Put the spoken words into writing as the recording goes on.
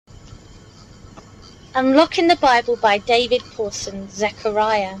Unlocking the Bible by David Pawson,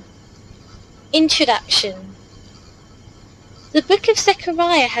 Zechariah. Introduction. The book of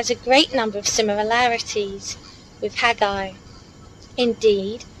Zechariah has a great number of similarities with Haggai.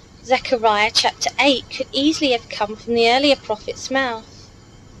 Indeed, Zechariah chapter 8 could easily have come from the earlier prophet's mouth.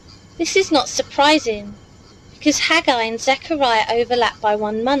 This is not surprising, because Haggai and Zechariah overlap by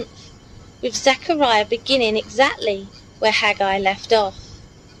 1 month, with Zechariah beginning exactly where Haggai left off.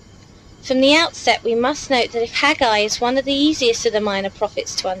 From the outset, we must note that if Haggai is one of the easiest of the minor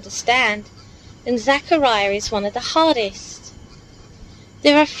prophets to understand, then Zechariah is one of the hardest.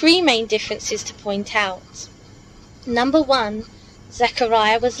 There are 3 main differences to point out. Number 1,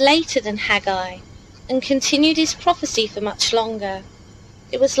 Zechariah was later than Haggai, and continued his prophecy for much longer.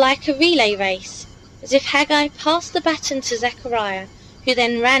 It was like a relay race, as if Haggai passed the baton to Zechariah, who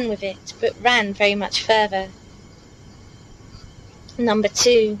then ran with it, but ran very much further. Number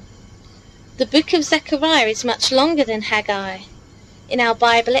 2, the book of Zechariah is much longer than Haggai. In our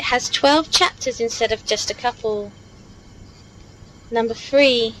Bible it has 12 chapters instead of just a couple. Number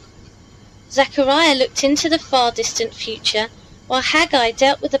 3, Zechariah looked into the far distant future, while Haggai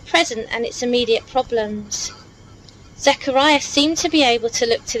dealt with the present and its immediate problems. Zechariah seemed to be able to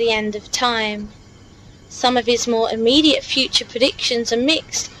look to the end of time. Some of his more immediate future predictions are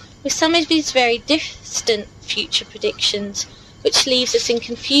mixed with some of his very distant future predictions, which leaves us in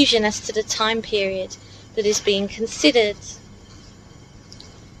confusion as to the time period that is being considered.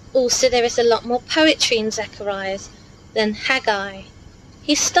 Also, there is a lot more poetry in Zechariah than Haggai.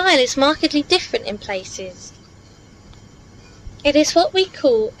 His style is markedly different in places. It is what we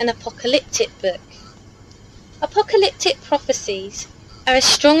call an apocalyptic book. Apocalyptic prophecies are a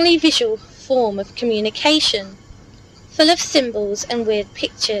strongly visual form of communication, full of symbols and weird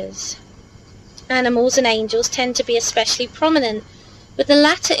pictures. Animals and angels tend to be especially prominent, with the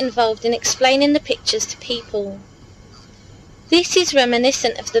latter involved in explaining the pictures to people. This is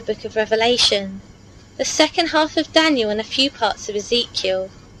reminiscent of the book of Revelation, the second half of Daniel and a few parts of Ezekiel.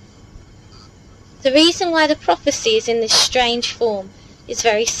 The reason why the prophecy is in this strange form is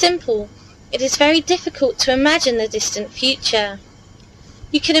very simple. It is very difficult to imagine the distant future.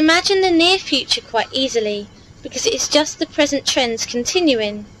 You can imagine the near future quite easily, because it is just the present trends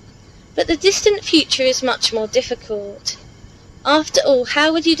continuing. But the distant future is much more difficult. After all,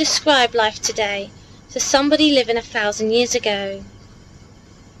 how would you describe life today to somebody living 1,000 years ago?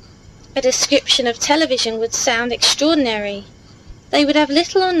 A description of television would sound extraordinary. They would have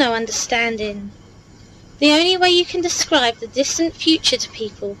little or no understanding. The only way you can describe the distant future to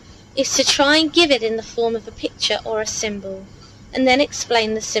people is to try and give it in the form of a picture or a symbol, and then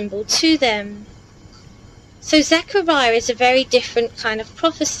explain the symbol to them. So Zechariah is a very different kind of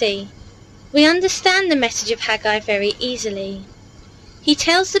prophecy. We understand the message of Haggai very easily. He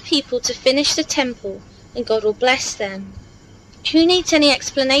tells the people to finish the temple and God will bless them. Who needs any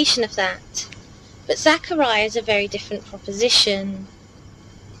explanation of that? But Zechariah is a very different proposition.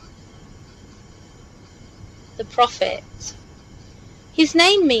 The prophet. His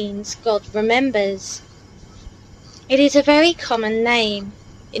name means God remembers. It is a very common name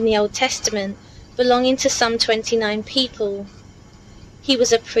in the Old Testament, belonging to some 29 people. He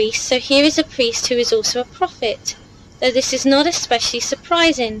was a priest, so here is a priest who is also a prophet, though this is not especially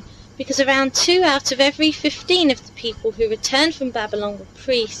surprising, because around 2 out of every 15 of the people who returned from Babylon were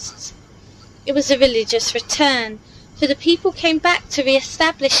priests. It was a religious return, for the people came back to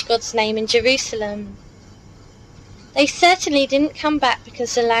re-establish God's name in Jerusalem. They certainly didn't come back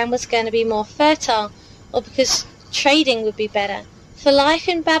because the land was going to be more fertile, or because trading would be better, for life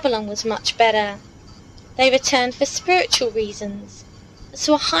in Babylon was much better. They returned for spiritual reasons.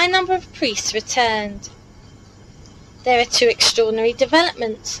 So a high number of priests returned. There are 2 extraordinary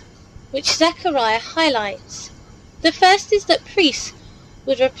developments, which Zechariah highlights. The first is that priests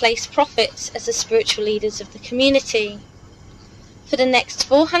would replace prophets as the spiritual leaders of the community. For the next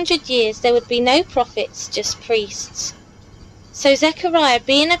 400 years there would be no prophets, just priests. So Zechariah,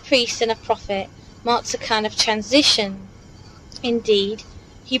 being a priest and a prophet, marks a kind of transition. Indeed,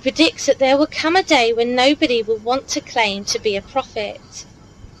 he predicts that there will come a day when nobody will want to claim to be a prophet.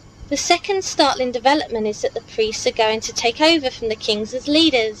 The second startling development is that the priests are going to take over from the kings as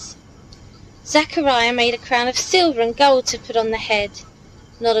leaders. Zechariah made a crown of silver and gold to put on the head,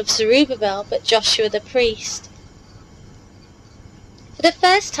 not of Zerubbabel, but Joshua the priest. For the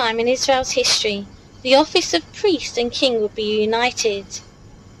first time in Israel's history, the office of priest and king would be united.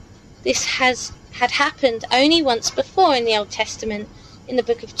 This had happened only once before in the Old Testament, in the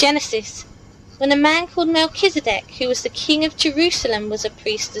book of Genesis, when a man called Melchizedek, who was the king of Jerusalem, was a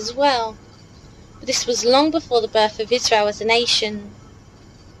priest as well. But this was long before the birth of Israel as a nation.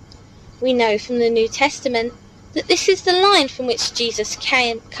 We know from the New Testament that this is the line from which Jesus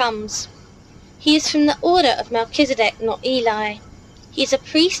comes. He is from the order of Melchizedek, not Eli. He is a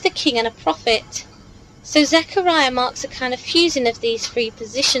priest, a king, and a prophet. So Zechariah marks a kind of fusing of these three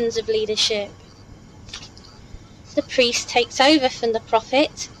positions of leadership. The priest takes over from the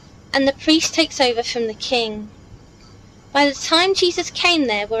prophet, and the priest takes over from the king. By the time Jesus came,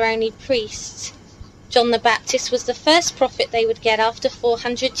 there were only priests. John the Baptist was the first prophet they would get after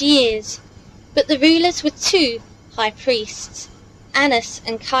 400 years, but the rulers were two high priests, Annas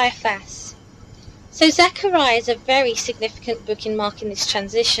and Caiaphas. So Zechariah is a very significant book in marking this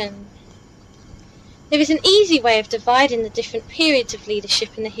transition. There is an easy way of dividing the different periods of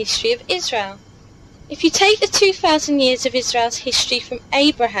leadership in the history of Israel. If you take the 2,000 years of Israel's history from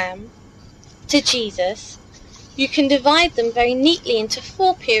Abraham to Jesus, you can divide them very neatly into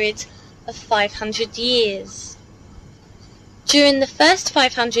 4 periods of 500 years. During the first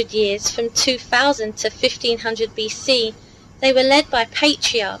 500 years, from 2000 to 1500 BC, they were led by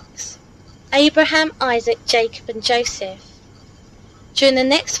patriarchs, Abraham, Isaac, Jacob and Joseph. During the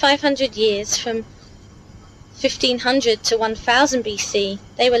next 500 years, from 1500 to 1000 BC,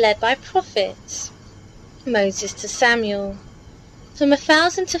 they were led by prophets, Moses to Samuel. From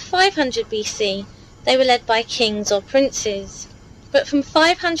 1000 to 500 BC, they were led by kings or princes. But from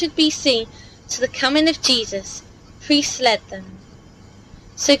 500 BC to the coming of Jesus, priests led them.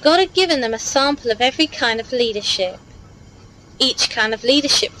 So God had given them a sample of every kind of leadership. Each kind of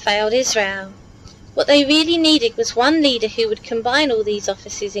leadership failed Israel. What they really needed was one leader who would combine all these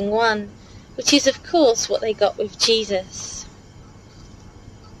offices in one, which is of course what they got with Jesus.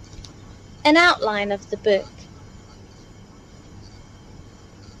 An outline of the book.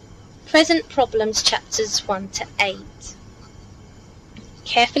 Present Problems, chapters 1 to 8.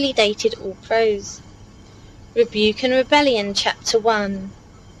 Carefully dated all prose. Rebuke and Rebellion, chapter 1.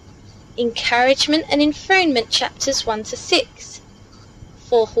 Encouragement and Enthronement, chapters 1 to 6.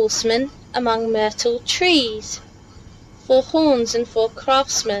 4 horsemen among myrtle trees. 4 horns and 4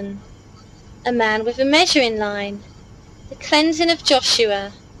 craftsmen. A man with a measuring line. The cleansing of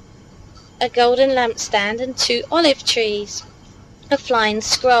Joshua. A golden lampstand and 2 olive trees. A flying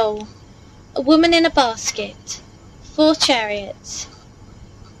scroll. A woman in a basket. 4 chariots.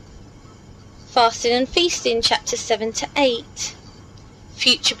 Fasting and Feasting, chapters 7 to 8.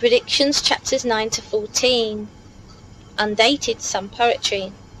 Future Predictions, chapters 9 to 14. Undated, some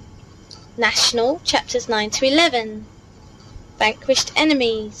poetry. National, chapters 9 to 11. Vanquished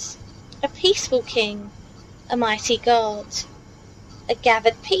Enemies. A Peaceful King. A Mighty God. A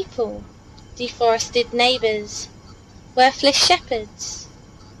Gathered People. Deforested Neighbours. Worthless Shepherds.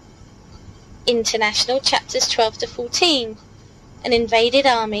 International, chapters 12 to 14. An Invaded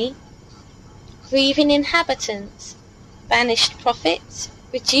Army. Grieving Inhabitants. Banished Prophets.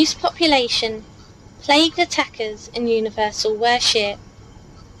 Reduced Population. Plagued Attackers and Universal Worship.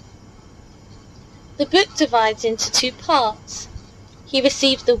 The book divides into 2 parts. He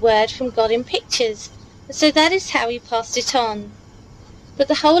received the word from God in pictures, and so that is how he passed it on. But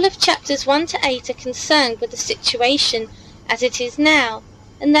the whole of chapters 1 to 8 are concerned with the situation as it is now,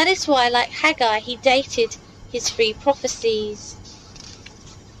 and that is why, like Haggai, he dated his 3 prophecies.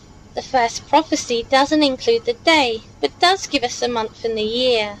 The first prophecy doesn't include the day, but does give us a month and the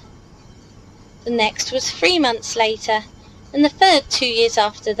year. The next was 3 months later, and the third 2 years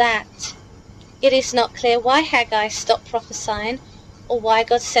after that. It is not clear why Haggai stopped prophesying, or why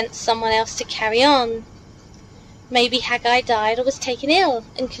God sent someone else to carry on. Maybe Haggai died or was taken ill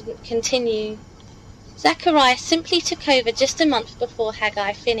and couldn't continue. Zechariah simply took over just a month before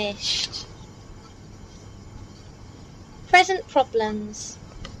Haggai finished. Present Problems.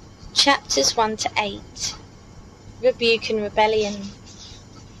 Chapters 1 to 8. Rebuke and Rebellion.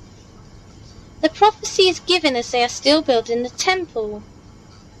 The prophecy is given as they are still building the temple.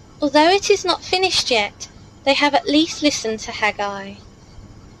 Although it is not finished yet, they have at least listened to Haggai.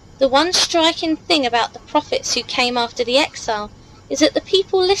 The one striking thing about the prophets who came after the exile is that the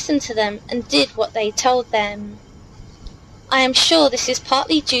people listened to them and did what they told them. I am sure this is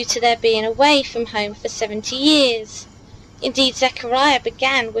partly due to their being away from home for 70 years. Indeed, Zechariah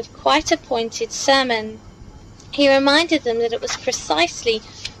began with quite a pointed sermon. He reminded them that it was precisely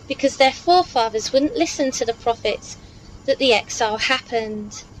because their forefathers wouldn't listen to the prophets that the exile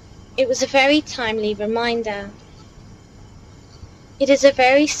happened. It was a very timely reminder. It is a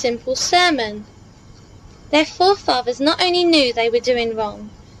very simple sermon. Their forefathers not only knew they were doing wrong,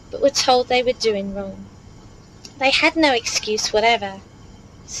 but were told they were doing wrong. They had no excuse whatever.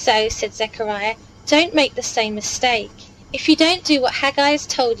 So, said Zechariah, don't make the same mistake. If you don't do what Haggai has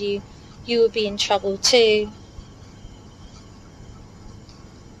told you, you will be in trouble too.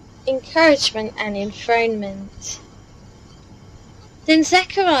 encouragement and enthronement. Then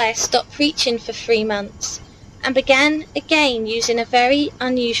Zechariah stopped preaching for 3 months and began again using a very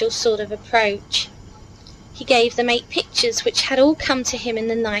unusual sort of approach. He gave them 8 pictures which had all come to him in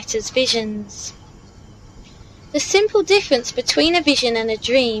the night as visions. The simple difference between a vision and a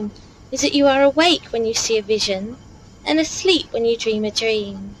dream is that you are awake when you see a vision and asleep when you dream a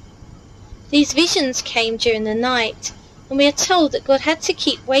dream. These visions came during the night, and we are told that God had to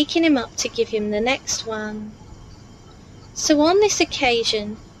keep waking him up to give him the next one. So on this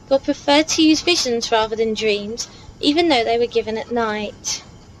occasion, God preferred to use visions rather than dreams, even though they were given at night.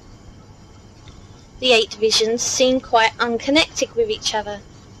 The 8 visions seem quite unconnected with each other,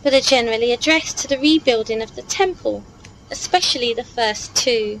 but are generally addressed to the rebuilding of the temple, especially the first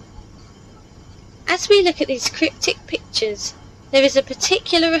 2. As we look at these cryptic pictures, there is a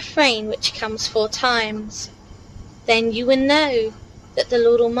particular refrain which comes 4 times. Then you will know that the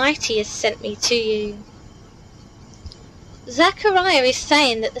Lord Almighty has sent me to you. Zechariah is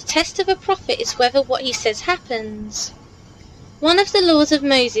saying that the test of a prophet is whether what he says happens. One of the laws of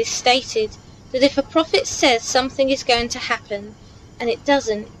Moses stated that if a prophet says something is going to happen and it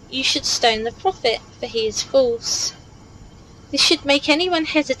doesn't, you should stone the prophet, for he is false. This should make anyone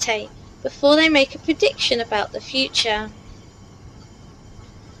hesitate before they make a prediction about the future.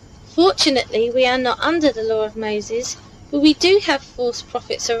 Fortunately, we are not under the law of Moses, but we do have false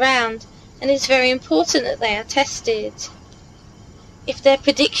prophets around, and it is very important that they are tested. If their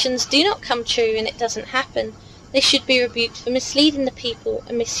predictions do not come true and it doesn't happen, they should be rebuked for misleading the people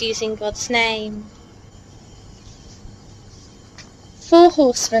and misusing God's name. 4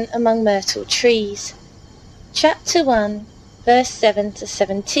 horsemen among myrtle trees. Chapter 1, verse 7 to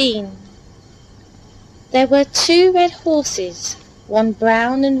 17. There were 2 red horses, one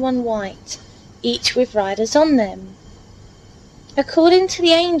brown and one white, each with riders on them. According to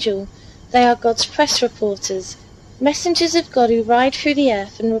the angel, they are God's press reporters, messengers of God who ride through the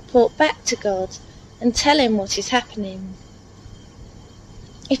earth and report back to God and tell him what is happening.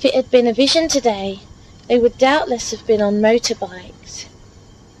 If it had been a vision today, they would doubtless have been on motorbikes.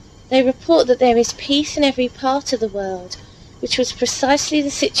 They report that there is peace in every part of the world, which was precisely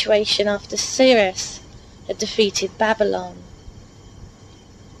the situation after Cyrus had defeated Babylon.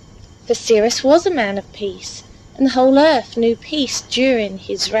 For Cyrus was a man of peace, and the whole earth knew peace during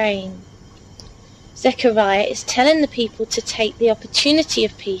his reign. Zechariah is telling the people to take the opportunity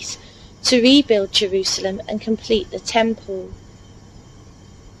of peace to rebuild Jerusalem and complete the temple.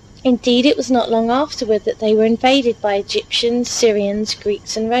 Indeed, it was not long afterward that they were invaded by Egyptians, Syrians,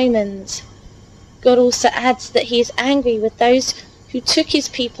 Greeks and Romans. God also adds that he is angry with those who took his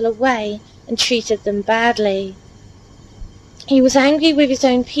people away and treated them badly. He was angry with his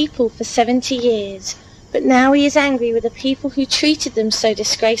own people for 70 years, but now he is angry with the people who treated them so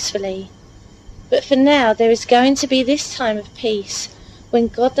disgracefully. But for now there is going to be this time of peace, when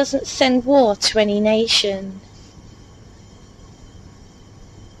God doesn't send war to any nation.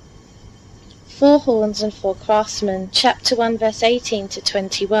 4 horns and 4 craftsmen, chapter 1 verse 18 to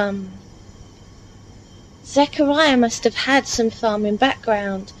 21. Zechariah must have had some farming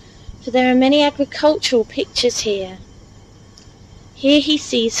background, for there are many agricultural pictures here. Here he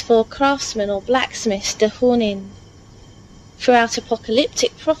sees 4 craftsmen or blacksmiths dehorning. Throughout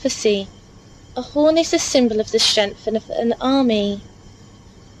apocalyptic prophecy, a horn is a symbol of the strength of an army.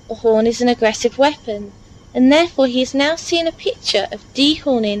 A horn is an aggressive weapon, and therefore he is now seeing a picture of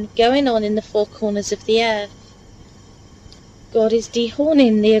dehorning going on in the 4 corners of the earth. God is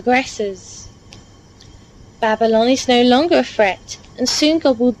dehorning the aggressors. Babylon is no longer a threat, and soon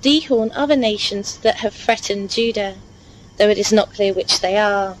God will dehorn other nations that have threatened Judah, though it is not clear which they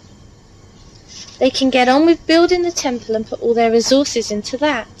are. They can get on with building the temple and put all their resources into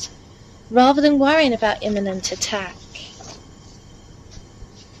that, rather than worrying about imminent attack.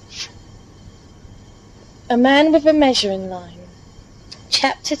 A man with a measuring line.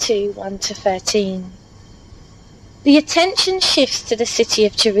 Chapter 2, 1 to 13. The attention shifts to the city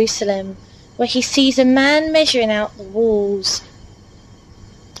of Jerusalem, where he sees a man measuring out the walls.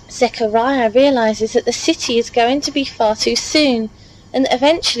 Zechariah realizes that the city is going to be far too soon, and that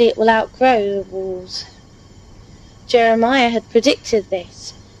eventually it will outgrow the walls. Jeremiah had predicted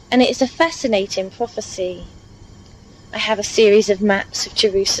this, and it is a fascinating prophecy. I have a series of maps of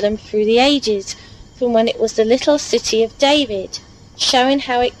Jerusalem through the ages, from when it was the little city of David, showing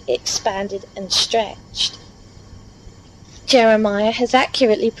how it expanded and stretched. Jeremiah has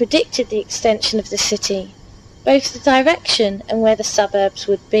accurately predicted the extension of the city, both the direction and where the suburbs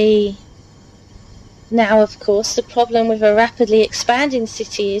would be. Now, of course, the problem with a rapidly expanding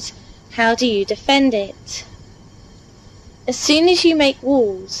city is, how do you defend it? As soon as you make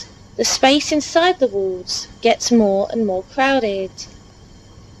walls, The space inside the walls gets more and more crowded.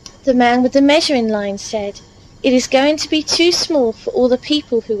 The man with the measuring line said, "It is going to be too small for all the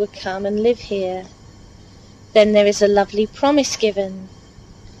people who would come and live here." Then there is a lovely promise given.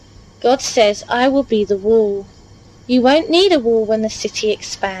 God says, "I will be the wall. You won't need a wall when the city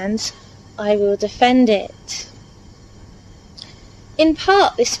expands. I will defend it." In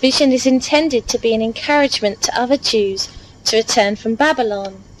part, this vision is intended to be an encouragement to other Jews to return from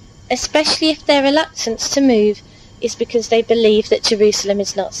Babylon, especially if their reluctance to move is because they believe that Jerusalem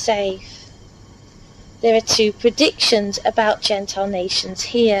is not safe. There are two predictions about Gentile nations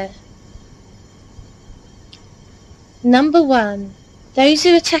here. Number 1. Those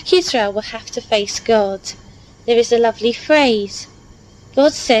who attack Israel will have to face God. There is a lovely phrase.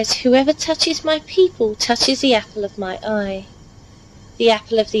 God says, "Whoever touches my people touches the apple of my eye." The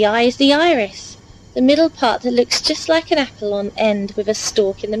apple of the eye is the iris, the middle part that looks just like an apple on end with a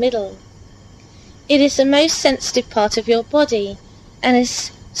stalk in the middle. It is the most sensitive part of your body, and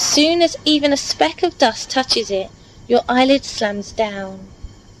as soon as even a speck of dust touches it, your eyelid slams down.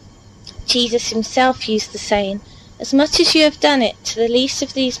 Jesus himself used the saying, "As much as you have done it to the least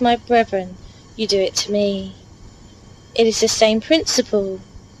of these my brethren, you do it to me." It is the same principle.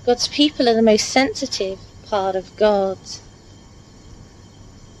 God's people are the most sensitive part of God.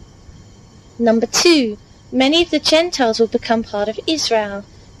 Number 2. Many of the Gentiles will become part of Israel.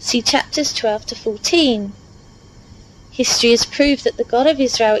 See chapters 12 to 14. History has proved that the God of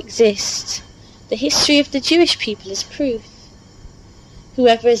Israel exists. The history of the Jewish people is proof.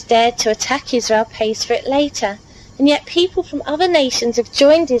 Whoever has dared to attack Israel pays for it later, and yet people from other nations have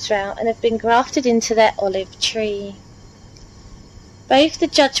joined Israel and have been grafted into their olive tree. Both the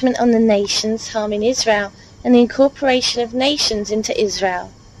judgment on the nations harming Israel and the incorporation of nations into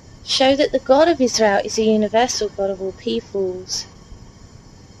Israel show that the God of Israel is a universal God of all peoples.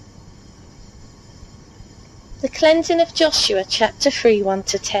 The cleansing of Joshua, chapter 3, 1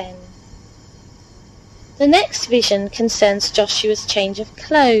 to 10. The next vision concerns Joshua's change of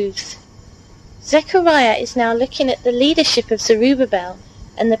clothes. Zechariah is now looking at the leadership of Zerubbabel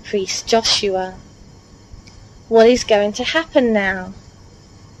and the priest Joshua. What is going to happen now?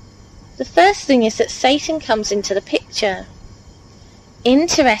 The first thing is that Satan comes into the picture.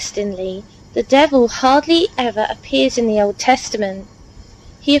 Interestingly, the devil hardly ever appears in the Old Testament.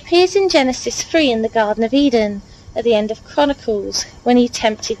 He appears in Genesis 3 in the Garden of Eden, at the end of Chronicles, when he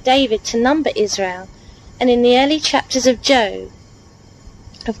tempted David to number Israel, and in the early chapters of Job.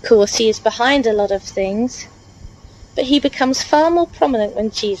 Of course, he is behind a lot of things, but he becomes far more prominent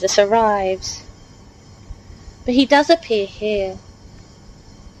when Jesus arrives. But he does appear here.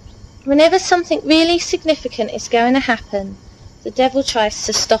 Whenever something really significant is going to happen, the devil tries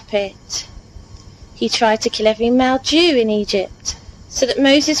to stop it. He tried to kill every male Jew in Egypt, so that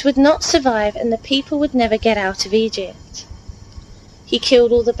Moses would not survive and the people would never get out of Egypt. He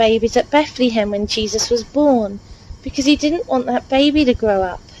killed all the babies at Bethlehem when Jesus was born, because he didn't want that baby to grow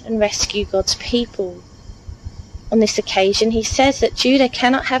up and rescue God's people. On this occasion he says that Judah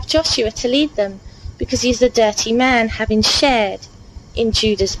cannot have Joshua to lead them, because he is a dirty man, having shared in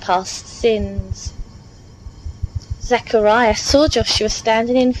Judah's past sins. Zechariah saw Joshua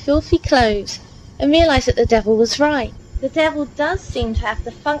standing in filthy clothes and realized that the devil was right. The devil does seem to have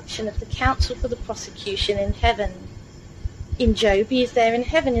the function of the counsel for the prosecution in heaven. In Job, he is there in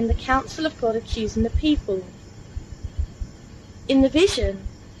heaven in the counsel of God accusing the people. In the vision,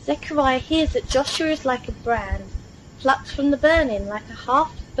 Zechariah hears that Joshua is like a brand, plucked from the burning, like a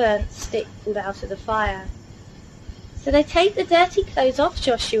half-burnt stick pulled out of the fire. So they take the dirty clothes off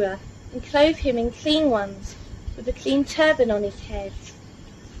Joshua and clothe him in clean ones, with a clean turban on his head.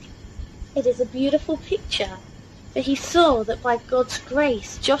 It is a beautiful picture, for he saw that by God's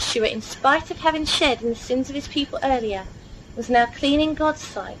grace, Joshua, in spite of having shared in the sins of his people earlier, was now clean in God's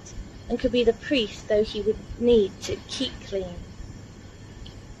sight, and could be the priest, though he would need to keep clean.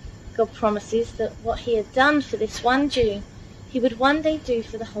 God promises that what he had done for this one Jew, he would one day do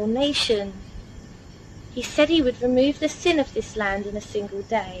for the whole nation. He said he would remove the sin of this land in a single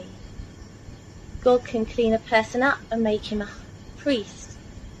day. God can clean a person up and make him a priest.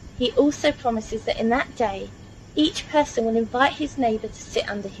 He also promises that in that day, each person will invite his neighbour to sit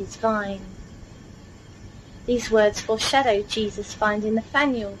under his vine. These words foreshadow Jesus finding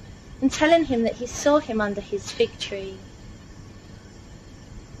Nathanael and telling him that he saw him under his fig tree.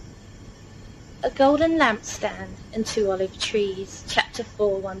 A golden lampstand and 2 olive trees, chapter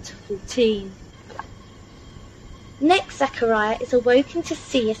 4, 1 to 14. Next, Zechariah is awoken to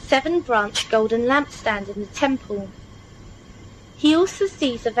see a 7-branch golden lampstand in the temple. He also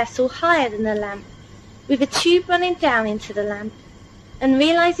sees a vessel higher than the lamp, with a tube running down into the lamp. and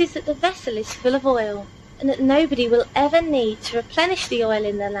realizes that the vessel is full of oil and that nobody will ever need to replenish the oil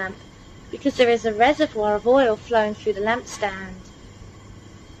in the lamp because there is a reservoir of oil flowing through the lampstand.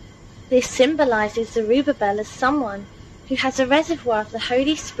 This symbolizes Zerubbabel as someone who has a reservoir of the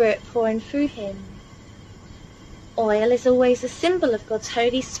Holy Spirit pouring through him. Oil is always a symbol of God's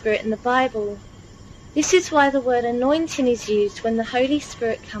Holy Spirit in the Bible. This is why the word anointing is used when the Holy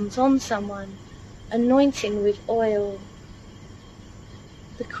Spirit comes on someone, anointing with oil.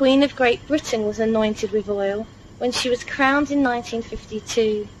 The Queen of Great Britain was anointed with oil when she was crowned in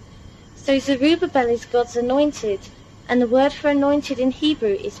 1952. So Zerubbabel is God's anointed, and the word for anointed in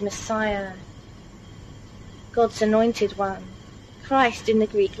Hebrew is Messiah. God's anointed one, Christ in the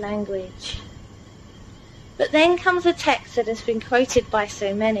Greek language. But then comes a text that has been quoted by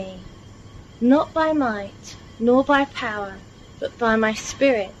so many. Not by might, nor by power, but by my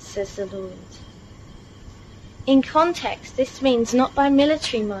Spirit, says the Lord. In context, this means not by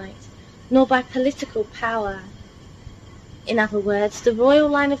military might, nor by political power. In other words, the royal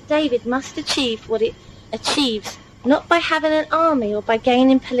line of David must achieve what it achieves not by having an army or by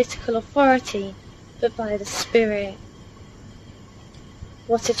gaining political authority, but by the Spirit.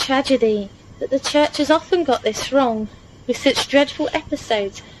 What a tragedy that the Church has often got this wrong, with such dreadful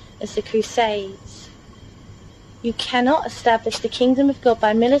episodes as the Crusades. You cannot establish the kingdom of God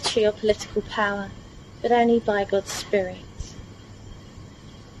by military or political power, but only by God's Spirit.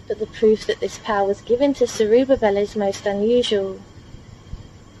 But the proof that this power was given to Zerubbabel is most unusual.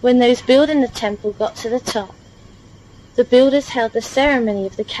 When those building the temple got to the top, the builders held the ceremony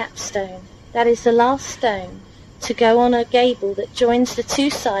of the capstone, that is the last stone, to go on a gable that joins the two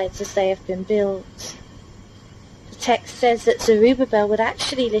sides as they have been built. The text says that Zerubbabel would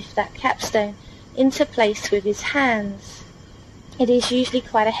actually lift that capstone into place with his hands. It is usually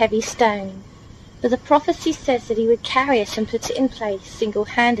quite a heavy stone, but the prophecy says that he would carry it and put it in place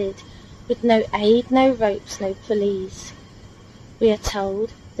single-handed, with no aid, no ropes, no pulleys. We are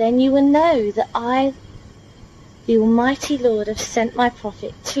told, "Then you will know that I, the Almighty Lord, have sent my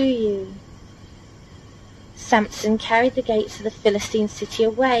prophet to you." Samson carried the gates of the Philistine city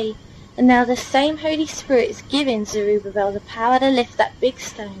away, and now the same Holy Spirit is giving Zerubbabel the power to lift that big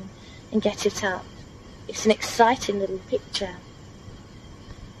stone and get it up. It's an exciting little picture.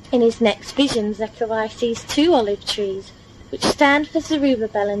 In his next vision, Zechariah sees 2 olive trees, which stand for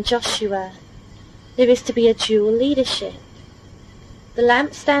Zerubbabel and Joshua. There is to be a dual leadership. The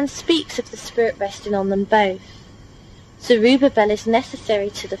lampstand speaks of the Spirit resting on them both. Zerubbabel is necessary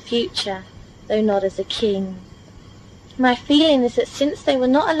to the future, though not as a king. My feeling is that since they were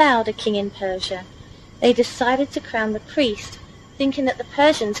not allowed a king in Persia, they decided to crown the priest, thinking that the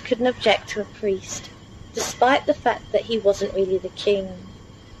Persians couldn't object to a priest, despite the fact that he wasn't really the king.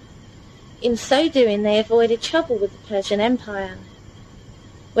 In so doing, they avoided trouble with the Persian Empire.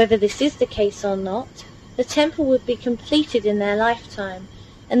 Whether this is the case or not, the temple would be completed in their lifetime,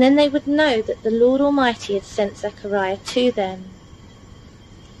 and then they would know that the Lord Almighty had sent Zechariah to them.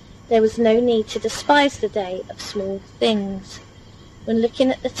 There was no need to despise the day of small things when looking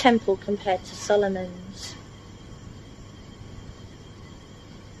at the temple compared to Solomon's.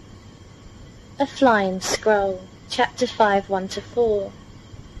 A Flying Scroll, Chapter 5, 1-4.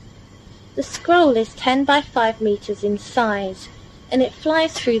 The scroll is 10 by 5 meters in size, and it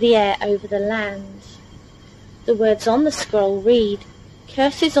flies through the air over the land. The words on the scroll read,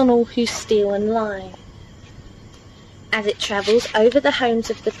 "Curses on all who steal and lie." As it travels over the homes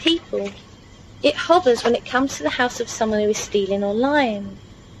of the people, it hovers when it comes to the house of someone who is stealing or lying.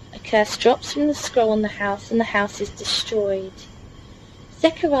 A curse drops from the scroll on the house, and the house is destroyed.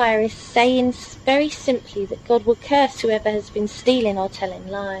 Zechariah is saying very simply that God will curse whoever has been stealing or telling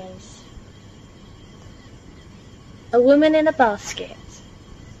lies. A woman in a basket.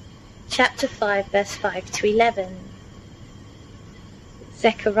 Chapter 5, verse 5-11.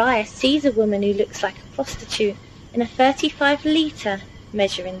 Zechariah sees a woman who looks like a prostitute in a 35-litre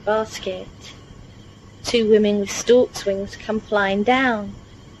measuring basket. 2 women with stork's wings come flying down,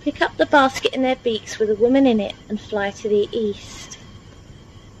 pick up the basket in their beaks with a woman in it, and fly to the east.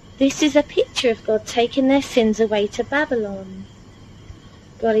 This is a picture of God taking their sins away to Babylon.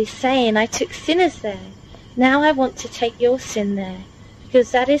 God is saying, "I took sinners there. Now I want to take your sin there,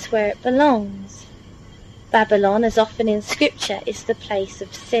 because that is where it belongs." Babylon, as often in Scripture, is the place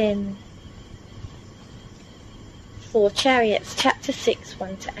of sin. 4 Chariots, Chapter 6,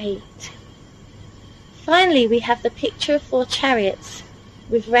 1-8. Finally, we have the picture of 4 chariots,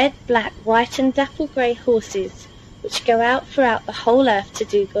 with red, black, white and dapple grey horses, which go out throughout the whole earth to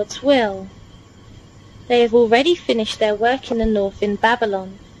do God's will. They have already finished their work in the north in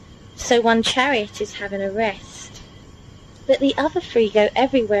Babylon, so one chariot is having a rest. but the other 3 go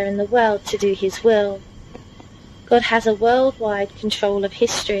everywhere in the world to do his will. God has a worldwide control of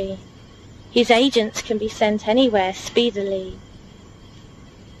history. His agents can be sent anywhere speedily.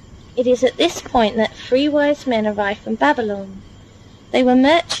 It is at this point that 3 wise men arrive from Babylon. They were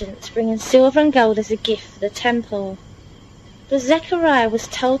merchants bringing silver and gold as a gift for the temple. But Zechariah was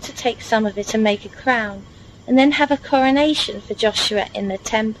told to take some of it and make a crown, and then have a coronation for Joshua in the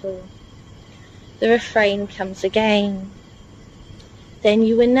temple. The refrain comes again. Then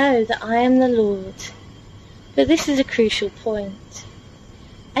you will know that I am the Lord. But this is a crucial point.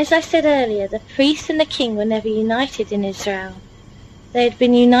 As I said earlier, the priest and the king were never united in Israel. They had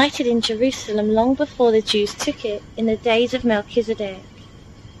been united in Jerusalem long before the Jews took it in the days of Melchizedek.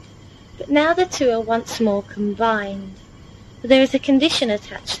 But now the 2 are once more combined. But there is a condition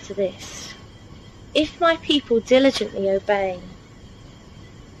attached to this. If my people diligently obey.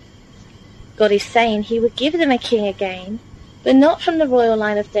 God is saying he would give them a king again, but not from the royal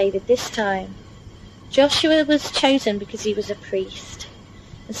line of David this time. Joshua was chosen because he was a priest,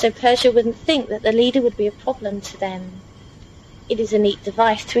 and so Persia wouldn't think that the leader would be a problem to them. It is a neat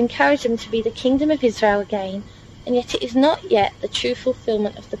device to encourage them to be the kingdom of Israel again, and yet it is not yet the true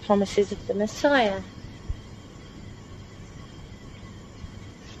fulfillment of the promises of the Messiah.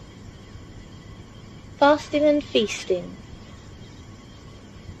 Fasting and feasting.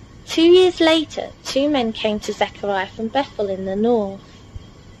 2 years later, 2 men came to Zechariah from Bethel in the north.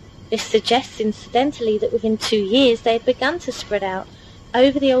 This suggests incidentally that within 2 years they had begun to spread out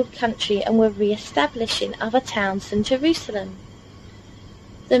over the old country and were re-established in other towns than Jerusalem.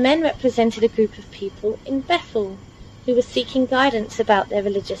 The men represented a group of people in Bethel who were seeking guidance about their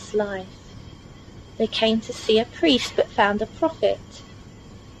religious life. They came to see a priest but found a prophet.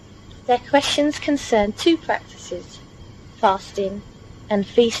 Their questions concerned 2 practices, fasting and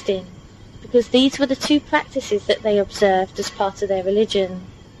feasting, because these were the 2 practices that they observed as part of their religion.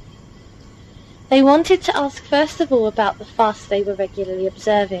 They wanted to ask first of all about the fast they were regularly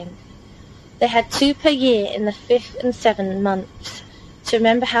observing. They had 2 per year in the 5th and 7th months, to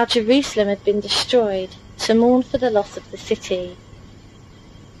remember how Jerusalem had been destroyed, to mourn for the loss of the city.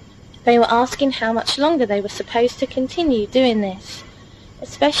 They were asking how much longer they were supposed to continue doing this,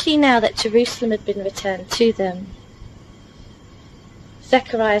 especially now that Jerusalem had been returned to them.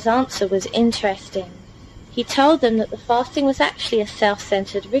 Zechariah's answer was interesting. He told them that the fasting was actually a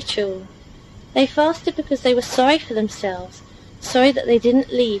self-centered ritual. They fasted because they were sorry for themselves, sorry that they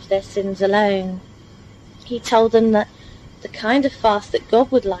didn't leave their sins alone. He told them that the kind of fast that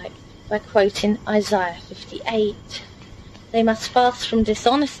God would like by quoting Isaiah 58. They must fast from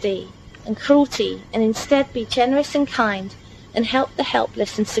dishonesty and cruelty and instead be generous and kind and help the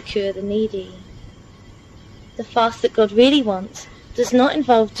helpless and secure the needy. The fast that God really wants does not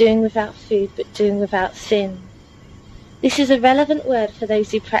involve doing without food but doing without sin. This is a relevant word for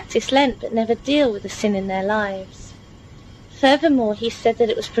those who practice Lent but never deal with the sin in their lives. Furthermore, he said that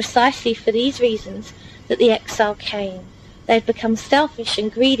it was precisely for these reasons that the exile came. They had become selfish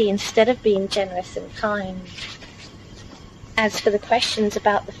and greedy instead of being generous and kind. As for the questions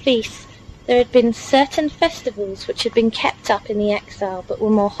about the feasts, there had been certain festivals which had been kept up in the exile but were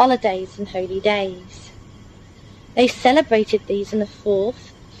more holidays than holy days. They celebrated these in the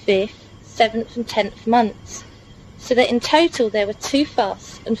 4th, 5th, 7th and 10th months, so that in total there were 2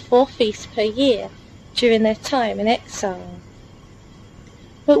 fasts and 4 feasts per year during their time in exile.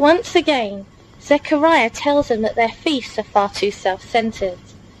 But once again, Zechariah tells them that their feasts are far too self-centered.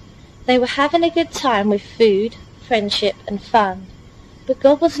 They were having a good time with food, friendship and fun, but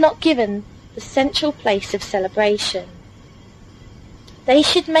God was not given the central place of celebration. They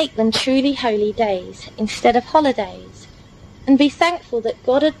should make them truly holy days instead of holidays, and be thankful that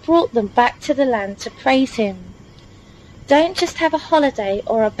God had brought them back to the land to praise him. Don't just have a holiday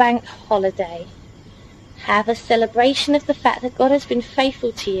or a bank holiday. Have a celebration of the fact that God has been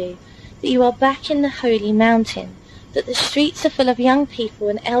faithful to you, that you are back in the holy mountain, that the streets are full of young people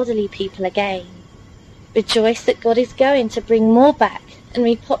and elderly people again. Rejoice that God is going to bring more back and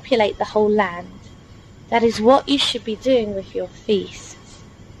repopulate the whole land. That is what you should be doing with your feasts.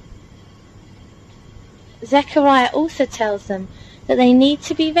 Zechariah also tells them that they need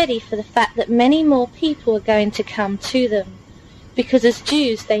to be ready for the fact that many more people are going to come to them, because as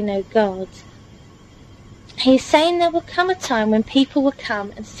Jews they know God. He is saying there will come a time when people will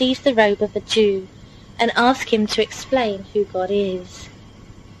come and seize the robe of a Jew and ask him to explain who God is.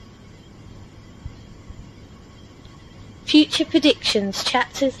 Future predictions,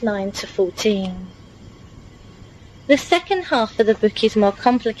 chapters 9 to 14. The second half of the book is more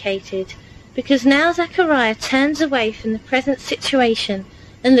complicated, because now Zechariah turns away from the present situation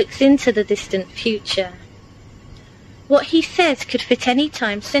and looks into the distant future. What he says could fit any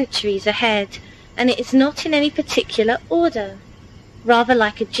time centuries ahead, and it is not in any particular order, rather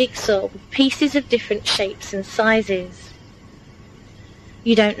like a jigsaw with pieces of different shapes and sizes.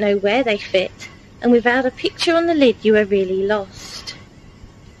 You don't know where they fit, and without a picture on the lid you are really lost.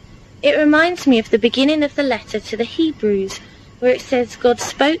 It reminds me of the beginning of the letter to the Hebrews, where it says God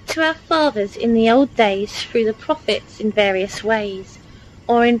spoke to our fathers in the old days through the prophets in various ways,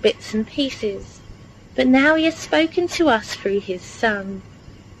 or in bits and pieces, but now he has spoken to us through his Son.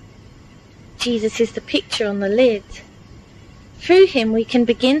 Jesus is the picture on the lid. Through him we can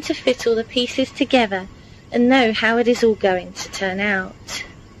begin to fit all the pieces together and know how it is all going to turn out.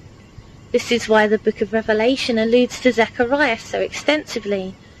 This is why the book of Revelation alludes to Zechariah so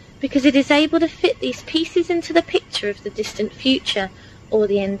extensively, because it is able to fit these pieces into the picture of the distant future or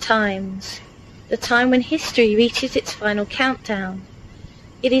the end times, the time when history reaches its final countdown.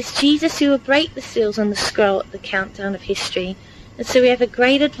 It is Jesus who will break the seals on the scroll at the countdown of history, and so we have a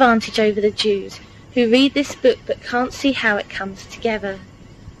great advantage over the Jews who read this book but can't see how it comes together.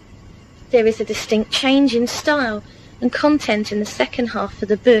 There is a distinct change in style and content in the second half of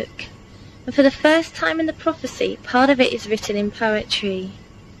the book, and for the first time in the prophecy, part of it is written in poetry.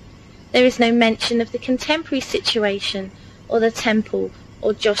 There is no mention of the contemporary situation, or the temple,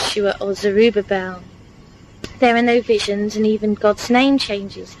 or Joshua, or Zerubbabel. There are no visions, and even God's name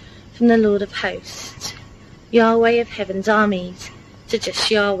changes from the Lord of hosts, Yahweh of heaven's armies, to just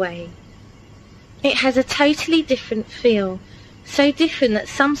Yahweh. It has a totally different feel, so different that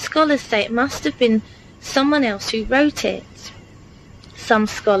some scholars say it must have been someone else who wrote it. Some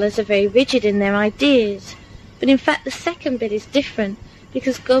scholars are very rigid in their ideas, but in fact the second bit is different,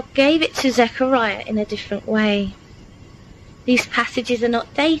 because God gave it to Zechariah in a different way. These passages are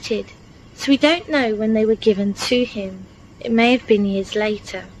not dated, so we don't know when they were given to him. It may have been years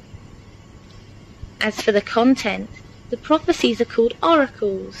later. As for the content, the prophecies are called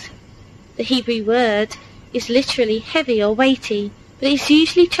oracles. The Hebrew word is literally heavy or weighty, but is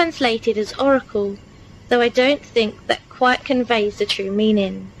usually translated as oracle, though I don't think that quite conveys the true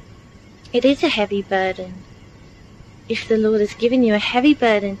meaning. It is a heavy burden. If the Lord has given you a heavy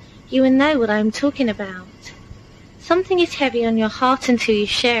burden, you will know what I am talking about. Something is heavy on your heart until you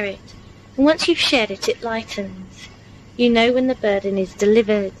share it, and once you've shared it, it lightens. You know when the burden is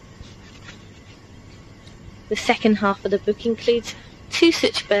delivered. The second half of the book includes two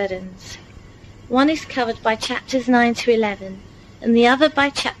such burdens. One is covered by chapters 9 to 11, and the other by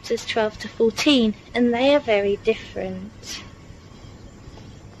chapters 12 to 14, and they are very different.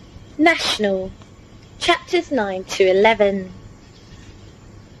 National. Chapters 9 to 11.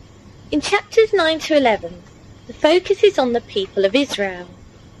 In chapters 9 to 11, the focus is on the people of Israel.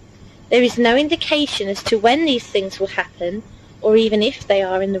 There is no indication as to when these things will happen, or even if they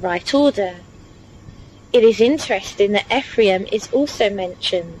are in the right order. It is interesting that Ephraim is also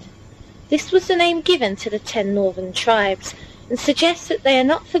mentioned. This was the name given to the 10 northern tribes, and suggests that they are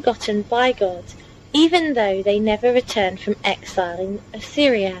not forgotten by God, even though they never returned from exile in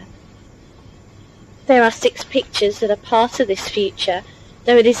Assyria. There are 6 pictures that are part of this future,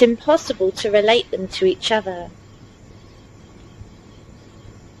 though it is impossible to relate them to each other.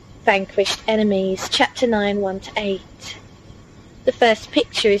 Vanquished enemies, chapter 9, 1 to 8. The first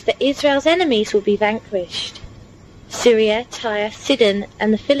picture is that Israel's enemies will be vanquished. Syria, Tyre, Sidon,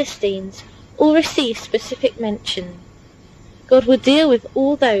 and the Philistines all receive specific mention. God will deal with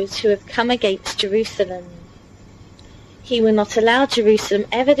all those who have come against Jerusalem. He will not allow Jerusalem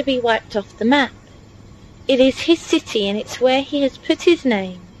ever to be wiped off the map. It is his city, and it's where he has put his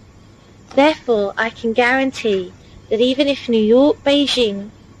name. Therefore, I can guarantee that even if New York,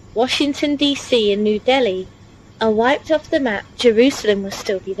 Beijing, Washington, D.C. and New Delhi are wiped off the map, Jerusalem will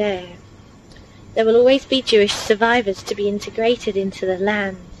still be there. There will always be Jewish survivors to be integrated into the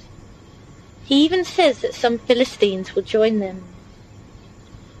land. He even says that some Philistines will join them.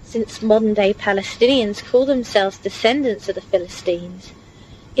 Since modern-day Palestinians call themselves descendants of the Philistines,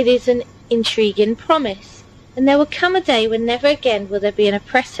 it is an intriguing promise, and there will come a day when never again will there be an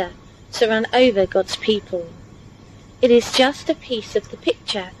oppressor to run over God's people. It is just a piece of the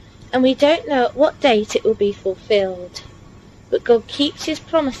picture, and we don't know at what date it will be fulfilled. But God keeps his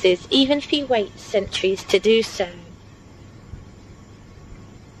promises even if he waits centuries to do so.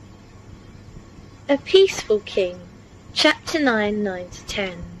 A Peaceful King, chapter 9, 9 to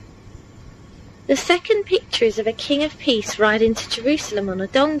 10. The second picture is of a king of peace riding to Jerusalem on a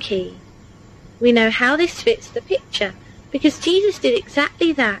donkey. We know how this fits the picture, because Jesus did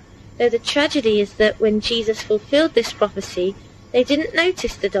exactly that, though the tragedy is that when Jesus fulfilled this prophecy, they didn't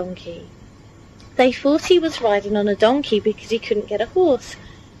notice the donkey. They thought he was riding on a donkey because he couldn't get a horse,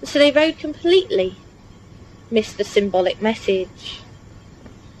 and so they rode completely. miss the symbolic message.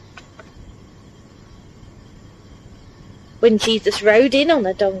 When Jesus rode in on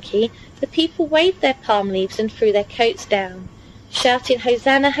a donkey, the people waved their palm leaves and threw their coats down, shouting,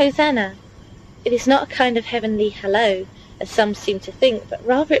 "Hosanna, Hosanna!" It is not a kind of heavenly hello, as some seem to think, but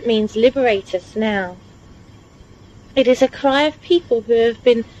rather it means liberate us now. It is a cry of people who have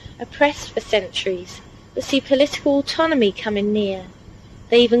been oppressed for centuries, but see political autonomy coming near.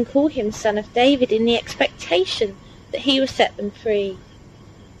 They even call him Son of David in the expectation that he will set them free.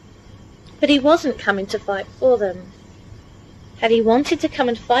 But he wasn't coming to fight for them. Had he wanted to come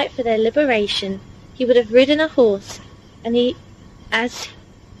and fight for their liberation, he would have ridden a horse, as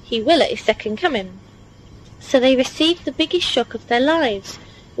he will at his second coming. So they received the biggest shock of their lives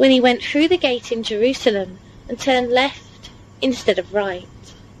when he went through the gate in Jerusalem and turned left instead of right.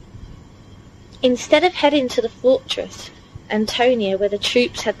 Instead of heading to the fortress, Antonia, where the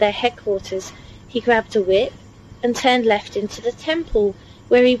troops had their headquarters, he grabbed a whip and turned left into the temple,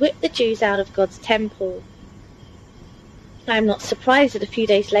 where he whipped the Jews out of God's temple. I am not surprised that a few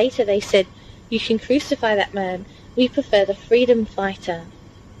days later they said, "You can crucify that man, we prefer the freedom fighter."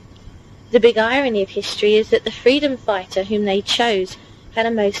 The big irony of history is that the freedom fighter whom they chose had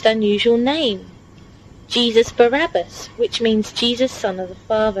a most unusual name, Jesus Barabbas, which means Jesus, Son of the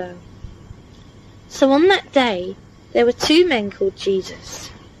Father. So on that day, there were two men called Jesus,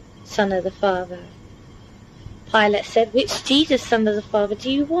 Son of the Father. Pilate said, "Which Jesus, Son of the Father, do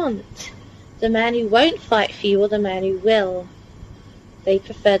you want? The man who won't fight for you or the man who will?" They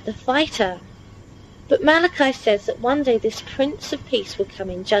preferred the fighter. But Malachi says that one day this Prince of Peace will come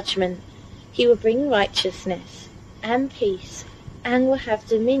in judgment. He will bring righteousness and peace and will have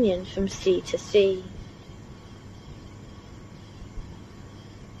dominion from sea to sea.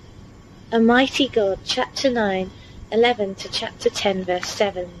 A Mighty God, chapter 9, 11 to chapter 10, verse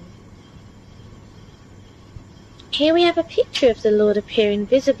 7. Here we have a picture of the Lord appearing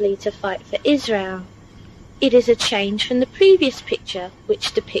visibly to fight for Israel. It is a change from the previous picture,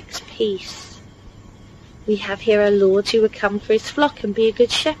 which depicts peace. We have here a Lord who would come for his flock and be a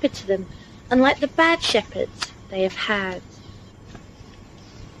good shepherd to them, unlike the bad shepherds they have had.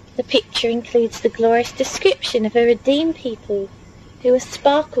 The picture includes the glorious description of a redeemed people who will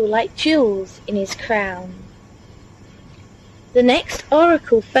sparkle like jewels in his crown. The next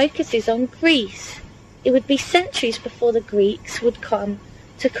oracle focuses on Greece. It would be centuries before the Greeks would come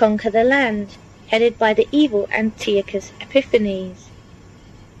to conquer the land, headed by the evil Antiochus Epiphanes.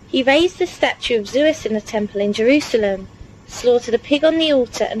 He raised the statue of Zeus in the temple in Jerusalem, slaughtered a pig on the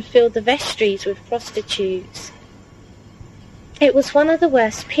altar, and filled the vestries with prostitutes. It was one of the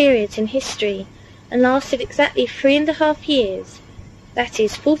worst periods in history, and lasted exactly 3.5 years, that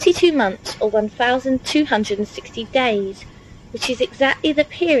is 42 months or 1,260 days, which is exactly the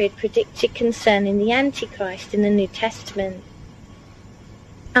period predicted concerning the Antichrist in the New Testament.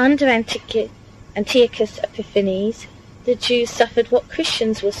 Under Antiochus Epiphanes, the Jews suffered what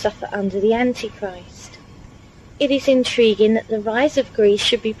Christians will suffer under the Antichrist. It is intriguing that the rise of Greece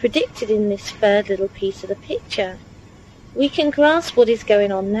should be predicted in this third little piece of the picture. We can grasp what is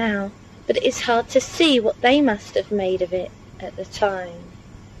going on now, but it is hard to see what they must have made of it at the time.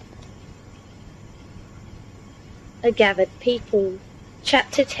 A Gathered People,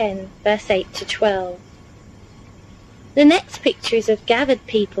 chapter 10, verse 8 to 12. The next picture is of gathered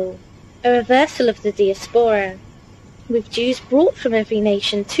people, a reversal of the diaspora, with Jews brought from every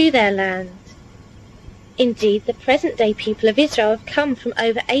nation to their land. Indeed, the present-day people of Israel have come from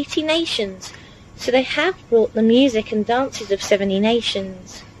over 80 nations, so they have brought the music and dances of 70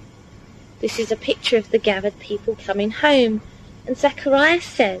 nations. This is a picture of the gathered people coming home, and Zechariah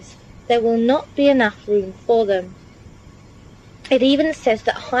says there will not be enough room for them. It even says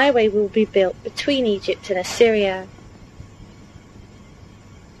that a highway will be built between Egypt and Assyria.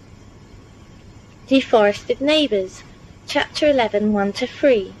 Deforested Neighbours, chapter 11, 1 to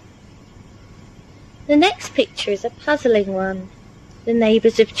 3. The next picture is a puzzling one. The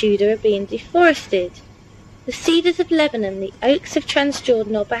neighbours of Judah are being deforested. The cedars of Lebanon, the oaks of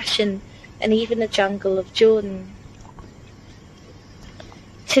Transjordan or Bashan, and even the jungle of Jordan.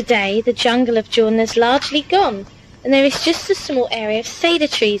 Today, the jungle of Jordan is largely gone, and there is just a small area of cedar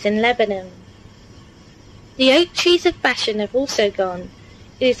trees in Lebanon. The oak trees of Bashan have also gone.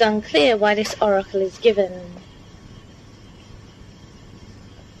 It is unclear why this oracle is given.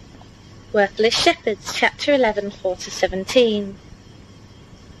 Worthless Shepherds, chapter 11, 4 to 17.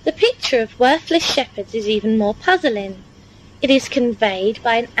 The picture of worthless shepherds is even more puzzling. It is conveyed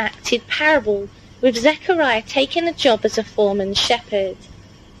by an acted parable, with Zechariah taking a job as a foreman shepherd.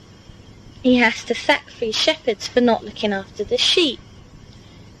 He has to sack 3 shepherds for not looking after the sheep.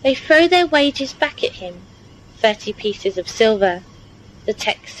 They throw their wages back at him, 30 pieces of silver. The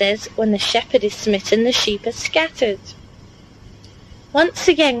text says, when the shepherd is smitten, the sheep are scattered. Once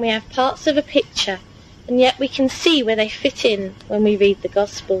again we have parts of a picture, and yet we can see where they fit in when we read the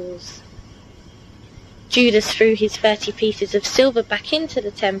Gospels. Judas threw his 30 pieces of silver back into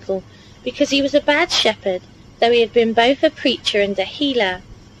the temple because he was a bad shepherd, though he had been both a preacher and a healer.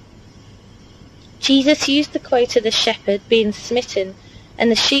 Jesus used the quote of the shepherd being smitten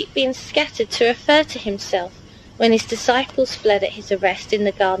and the sheep being scattered to refer to himself when his disciples fled at his arrest in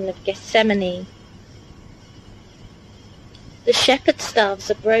the Garden of Gethsemane. The shepherd's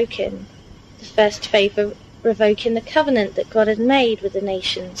staves are broken, the first favour revoking the covenant that God had made with the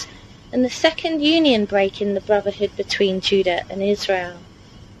nations, and the second union breaking the brotherhood between Judah and Israel.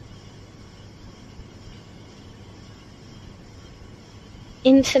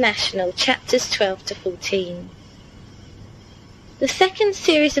 International, chapters 12 to 14. The second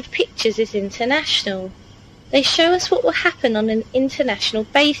series of pictures is international. They show us what will happen on an international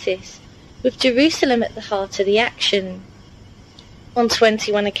basis, with Jerusalem at the heart of the action. On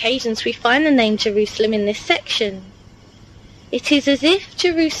 21 occasions we find the name Jerusalem in this section. It is as if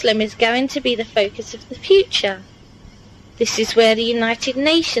Jerusalem is going to be the focus of the future. This is where the United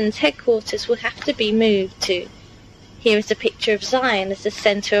Nations headquarters will have to be moved to. Here is a picture of Zion as the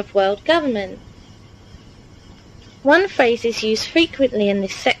centre of world government. One phrase is used frequently in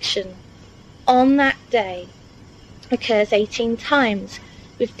this section. On that day occurs 18 times,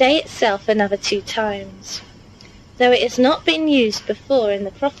 with day itself another 2 times, though it has not been used before in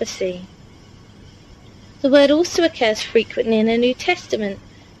the prophecy. The word also occurs frequently in the New Testament,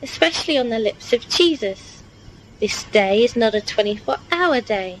 especially on the lips of Jesus. This day is not a 24-hour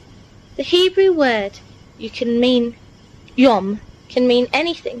day. The Hebrew word Yom can mean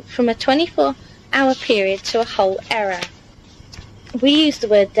anything from a 24-hour period to a whole era. We use the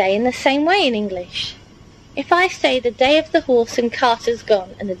word day in the same way in English. If I say the day of the horse and cart has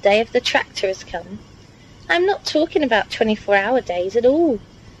gone and the day of the tractor has come, I'm not talking about 24-hour days at all,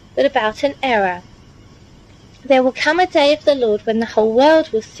 but about an era. There will come a day of the Lord when the whole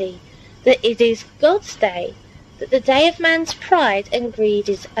world will see that it is God's day, that the day of man's pride and greed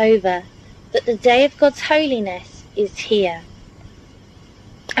is over, that the day of God's holiness is here.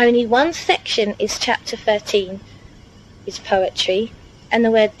 Only one section is chapter 13, is poetry, and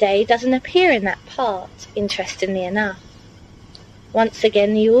the word day doesn't appear in that part, interestingly enough. Once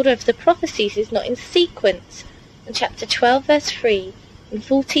again, the order of the prophecies is not in sequence, and chapter 12 verse 3 and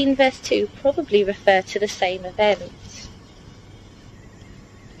 14 verse 2 probably refer to the same event.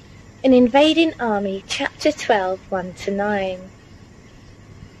 An invading army, chapter 12, 1-9.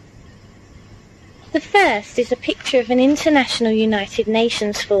 The first is a picture of an international United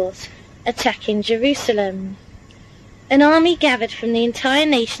Nations force attacking Jerusalem. An army gathered from the entire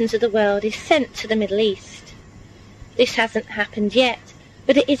nations of the world is sent to the Middle East. This hasn't happened yet,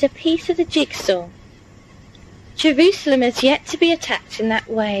 but it is a piece of the jigsaw. Jerusalem has yet to be attacked in that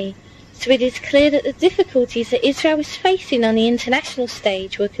way, so it is clear that the difficulties that Israel is facing on the international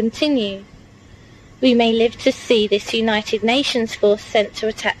stage will continue. We may live to see this United Nations force sent to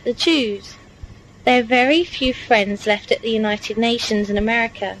attack the Jews. There are very few friends left at the United Nations in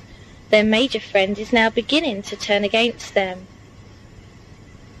America. Their major friend is now beginning to turn against them.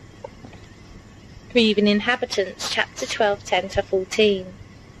 Grieving Inhabitants, chapter 12, 10-14.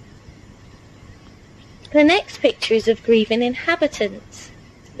 The next picture is of grieving inhabitants.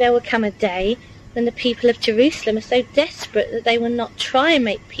 There will come a day when the people of Jerusalem are so desperate that they will not try and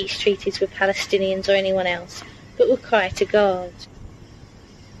make peace treaties with Palestinians or anyone else, but will cry to God.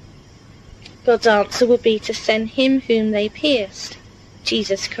 God's answer will be to send him whom they pierced,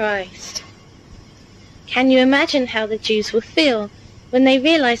 Jesus Christ. Can you imagine how the Jews will feel when they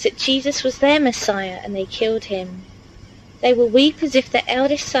realize that Jesus was their Messiah and they killed him? They will weep as if their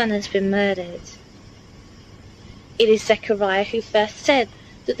eldest son has been murdered. It is Zechariah who first said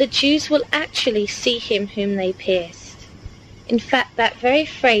that the Jews will actually see him whom they pierced. In fact, that very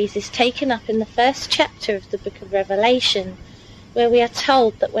phrase is taken up in the first chapter of the book of Revelation, where we are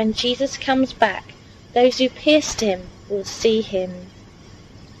told that when Jesus comes back, those who pierced him will see him.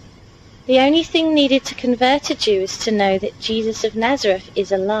 The only thing needed to convert a Jew is to know that Jesus of Nazareth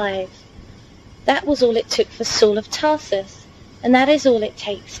is alive. That was all it took for Saul of Tarsus, and that is all it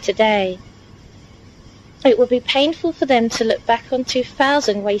takes today. It would be painful for them to look back on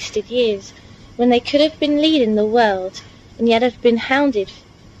 2,000 wasted years, when they could have been leading the world, and yet have been hounded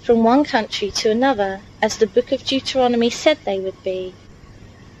from one country to another, as the book of Deuteronomy said they would be.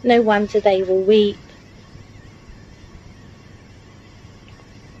 No wonder they will weep.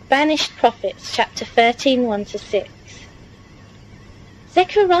 Banished Prophets, chapter 13, 1-6.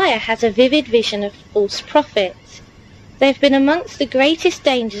 Zechariah has a vivid vision of false prophets. They've been amongst the greatest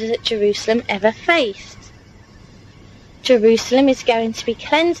dangers that Jerusalem ever faced. Jerusalem is going to be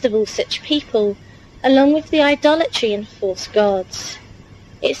cleansed of all such people, along with the idolatry and false gods.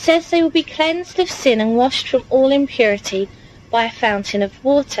 It says they will be cleansed of sin and washed from all impurity by a fountain of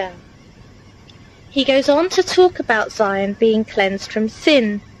water. He goes on to talk about Zion being cleansed from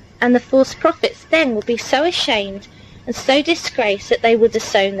sin, and the false prophets then will be so ashamed and so disgraced that they will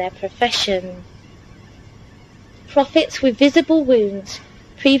disown their profession. Prophets with visible wounds,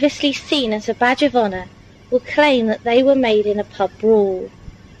 previously seen as a badge of honour, will claim that they were made in a pub brawl.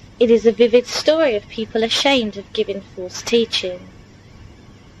 It is a vivid story of people ashamed of giving false teaching.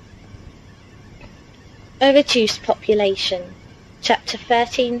 A reduced population, chapter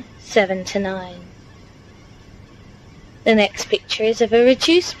 13, 7-9. The next picture is of a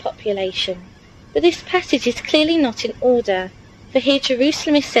reduced population, but this passage is clearly not in order, for here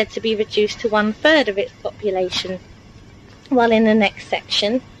Jerusalem is said to be reduced to 1/3 of its population, while in the next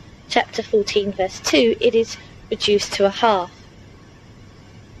section, chapter 14 verse 2, it is reduced to 1/2.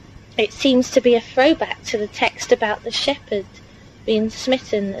 It seems to be a throwback to the text about the shepherd being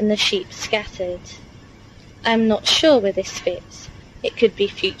smitten and the sheep scattered. I am not sure where this fits. It could be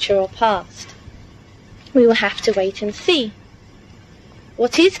future or past. We will have to wait and see.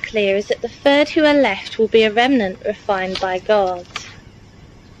 What is clear is that the third who are left will be a remnant refined by God.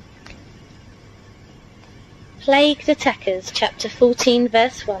 Plagued attackers, chapter 14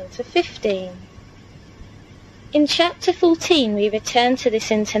 verse 1-15. In chapter 14 we return to this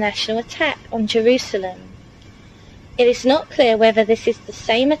international attack on Jerusalem. It is not clear whether this is the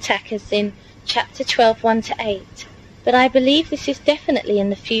same attack as in chapter 12 1-8, but I believe this is definitely in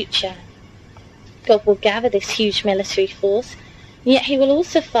the future. God will gather this huge military force, and yet he will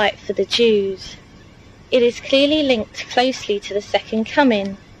also fight for the Jews. It is clearly linked closely to the second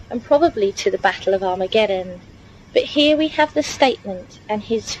coming, and probably to the Battle of Armageddon. But here we have the statement, and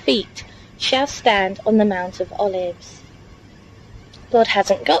his feet shall stand on the Mount of Olives. God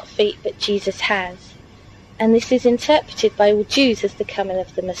hasn't got feet, but Jesus has, and this is interpreted by all Jews as the coming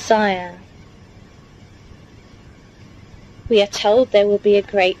of the Messiah. We are told there will be a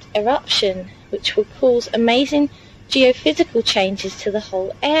great eruption, which will cause amazing geophysical changes to the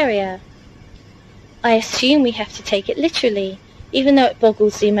whole area. I assume we have to take it literally, even though it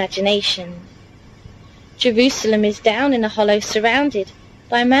boggles the imagination. Jerusalem is down in a hollow surrounded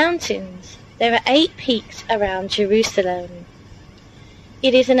by mountains. There are 8 peaks around Jerusalem.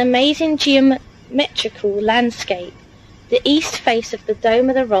 It is an amazing geometrical landscape. The east face of the Dome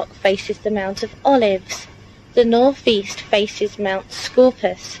of the Rock faces the Mount of Olives. The northeast faces Mount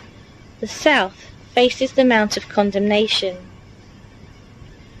Scorpus. The south faces the Mount of Condemnation.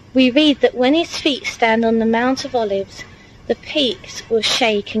 We read that when his feet stand on the Mount of Olives, the peaks will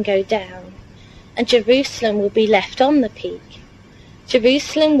shake and go down, and Jerusalem will be left on the peak.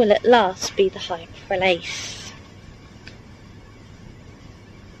 Jerusalem will at last be the high place.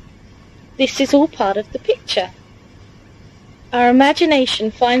 This is all part of the picture. Our imagination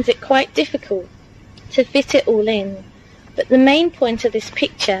finds it quite difficult to fit it all in, but the main point of this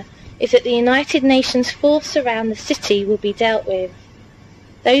picture is that the United Nations force around the city will be dealt with.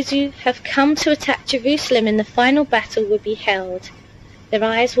 Those who have come to attack Jerusalem in the final battle will be held. Their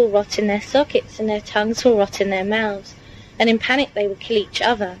eyes will rot in their sockets and their tongues will rot in their mouths, and in panic they will kill each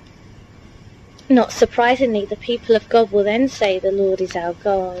other. Not surprisingly, the people of God will then say, "The Lord is our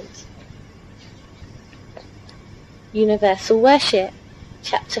God." Universal Worship,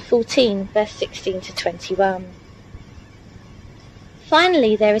 chapter 14, verse 16-21.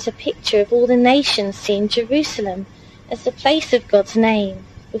 Finally, there is a picture of all the nations seeing Jerusalem as the place of God's name,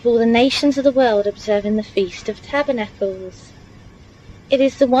 with all the nations of the world observing the Feast of Tabernacles. It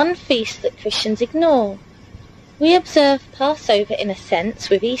is the one feast that Christians ignore. We observe Passover in a sense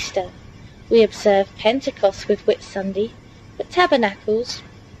with Easter. We observe Pentecost with Whit Sunday, but Tabernacles.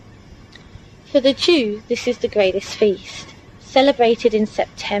 For the Jew, this is the greatest feast, celebrated in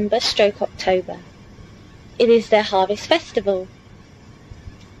September/October. It is their harvest festival.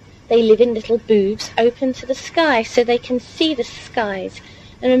 They live in little booths open to the sky so they can see the skies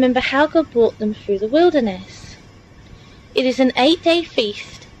and remember how God brought them through the wilderness. It is an 8-day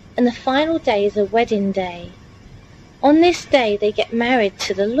feast, and the final day is a wedding day. On this day they get married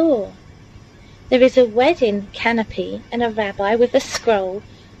to the law. There is a wedding canopy, and a rabbi with a scroll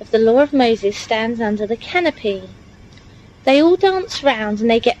of the law of Moses stands under the canopy. They all dance round and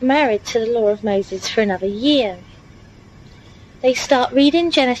they get married to the law of Moses for another year. They start reading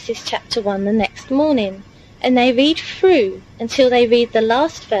Genesis chapter 1 the next morning, and they read through until they read the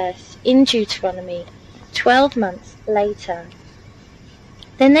last verse in Deuteronomy 12 months later.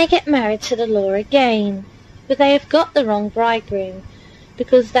 Then they get married to the law again, but they have got the wrong bridegroom,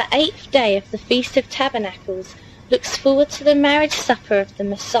 because the 8th day of the Feast of Tabernacles looks forward to the marriage supper of the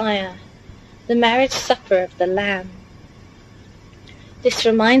Messiah, the marriage supper of the Lamb. This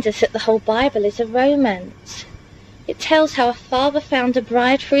reminds us that the whole Bible is a romance. It tells how a father found a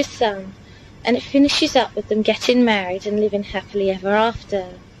bride for his son, and it finishes up with them getting married and living happily ever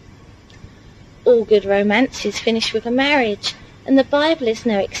after. All good romances finish with a marriage, and the Bible is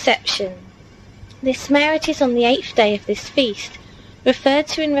no exception. This marriage is on the 8th day of this feast, referred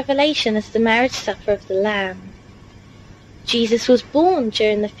to in Revelation as the marriage supper of the Lamb. Jesus was born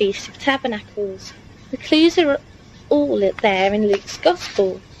during the Feast of Tabernacles. The clues are all there in Luke's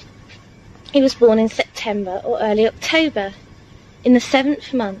Gospel. He was born in September or early October, in the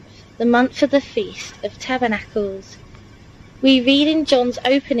 7th month, the month of the Feast of Tabernacles. We read in John's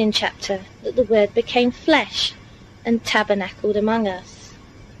opening chapter that the Word became flesh and tabernacled among us.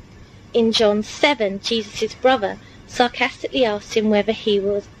 In John 7, Jesus' brother sarcastically asked him whether he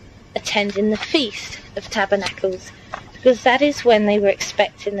was attending the Feast of Tabernacles, because that is when they were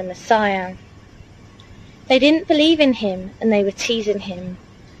expecting the Messiah. They didn't believe in him, and they were teasing him.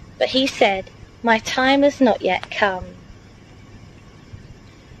 But he said, "My time has not yet come."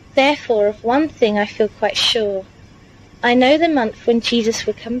 Therefore, of one thing I feel quite sure. I know the month when Jesus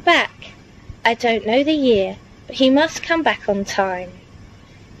will come back. I don't know the year, but he must come back on time.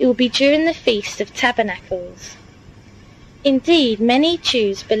 It will be during the Feast of Tabernacles. Indeed, many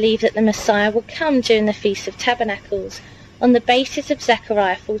Jews believe that the Messiah will come during the Feast of Tabernacles on the basis of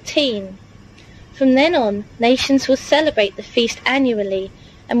Zechariah 14. From then on, nations will celebrate the feast annually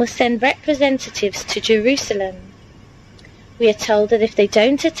and will send representatives to Jerusalem. We are told that if they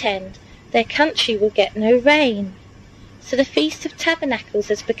don't attend, their country will get no rain. So the Feast of Tabernacles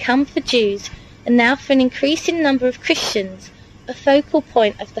has become for Jews, and now for an increasing number of Christians, a focal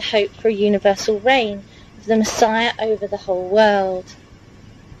point of the hope for a universal reign of the Messiah over the whole world.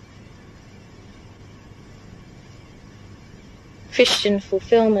 Christian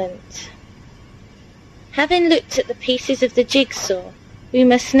fulfillment. Having looked at the pieces of the jigsaw, we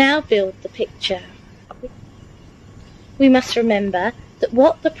must now build the picture. We must remember that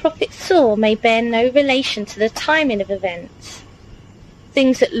what the prophet saw may bear no relation to the timing of events.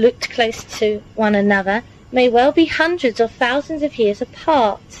 Things that looked close to one another may well be hundreds or thousands of years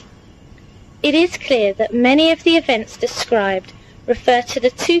apart. It is clear that many of the events described refer to the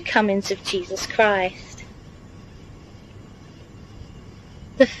two comings of Jesus Christ.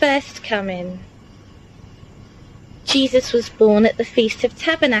 The first coming. Jesus was born at the Feast of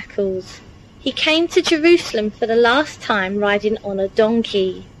Tabernacles. He came to Jerusalem for the last time riding on a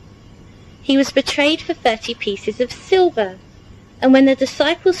donkey. He was betrayed for 30 pieces of silver, and when the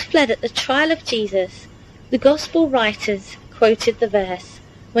disciples fled at the trial of Jesus, the Gospel writers quoted the verse,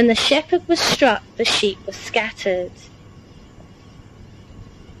 "When the shepherd was struck, the sheep were scattered."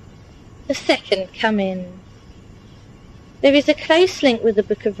 The second coming. There is a close link with the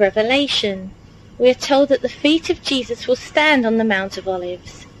book of Revelation. We are told that the feet of Jesus will stand on the Mount of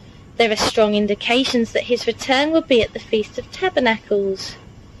Olives. There are strong indications that his return will be at the Feast of Tabernacles.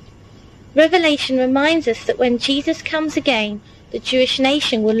 Revelation reminds us that when Jesus comes again, the Jewish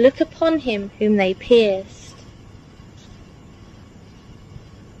nation will look upon him whom they pierced.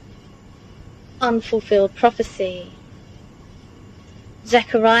 Unfulfilled prophecy.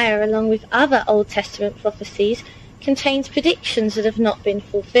 Zechariah, along with other Old Testament prophecies, contains predictions that have not been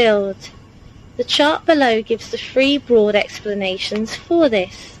fulfilled. The chart below gives the 3 broad explanations for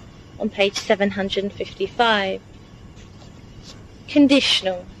this, on page 755.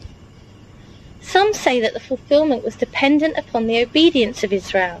 Conditional. Some say that the fulfillment was dependent upon the obedience of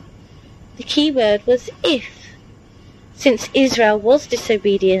Israel. The key word was if. Since Israel was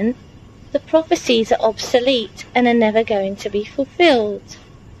disobedient, the prophecies are obsolete and are never going to be fulfilled.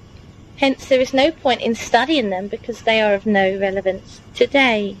 Hence there is no point in studying them because they are of no relevance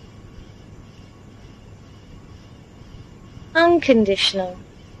today. Unconditional.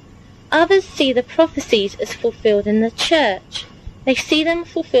 Others see the prophecies as fulfilled in the church. They see them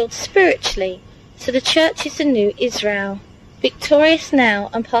fulfilled spiritually, so the church is the new Israel, victorious now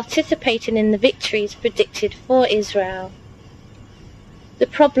and participating in the victories predicted for Israel. The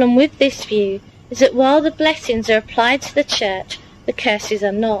problem with this view is that while the blessings are applied to the church, the curses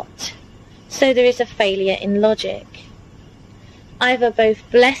are not. So there is a failure in logic. Either both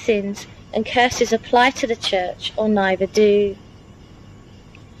blessings and curses apply to the church, or neither do.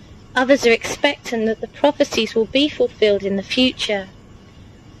 Others are expectant that the prophecies will be fulfilled in the future.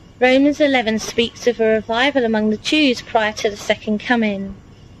 Romans 11 speaks of a revival among the Jews prior to the second coming.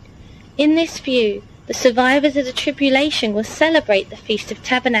 In this view, The survivors of the tribulation will celebrate the Feast of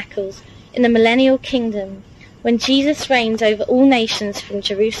Tabernacles in the millennial kingdom, when Jesus reigns over all nations from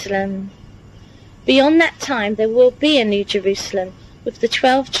Jerusalem. Beyond that time there will be a new Jerusalem, with the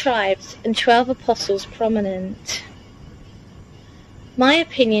 12 tribes and 12 apostles prominent. My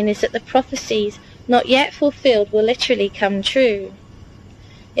opinion is that the prophecies not yet fulfilled will literally come true.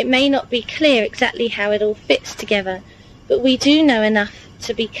 It may not be clear exactly how it all fits together, but we do know enough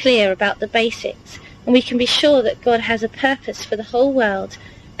to be clear about the basics, and we can be sure that God has a purpose for the whole world,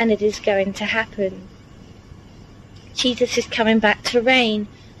 and it is going to happen. Jesus is coming back to reign,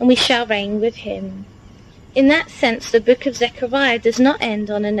 and we shall reign with him. In that sense, the book of Zechariah does not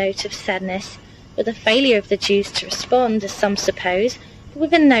end on a note of sadness, with a failure of the Jews to respond, as some suppose, but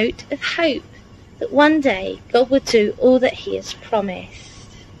with a note of hope, that one day God will do all that he has promised.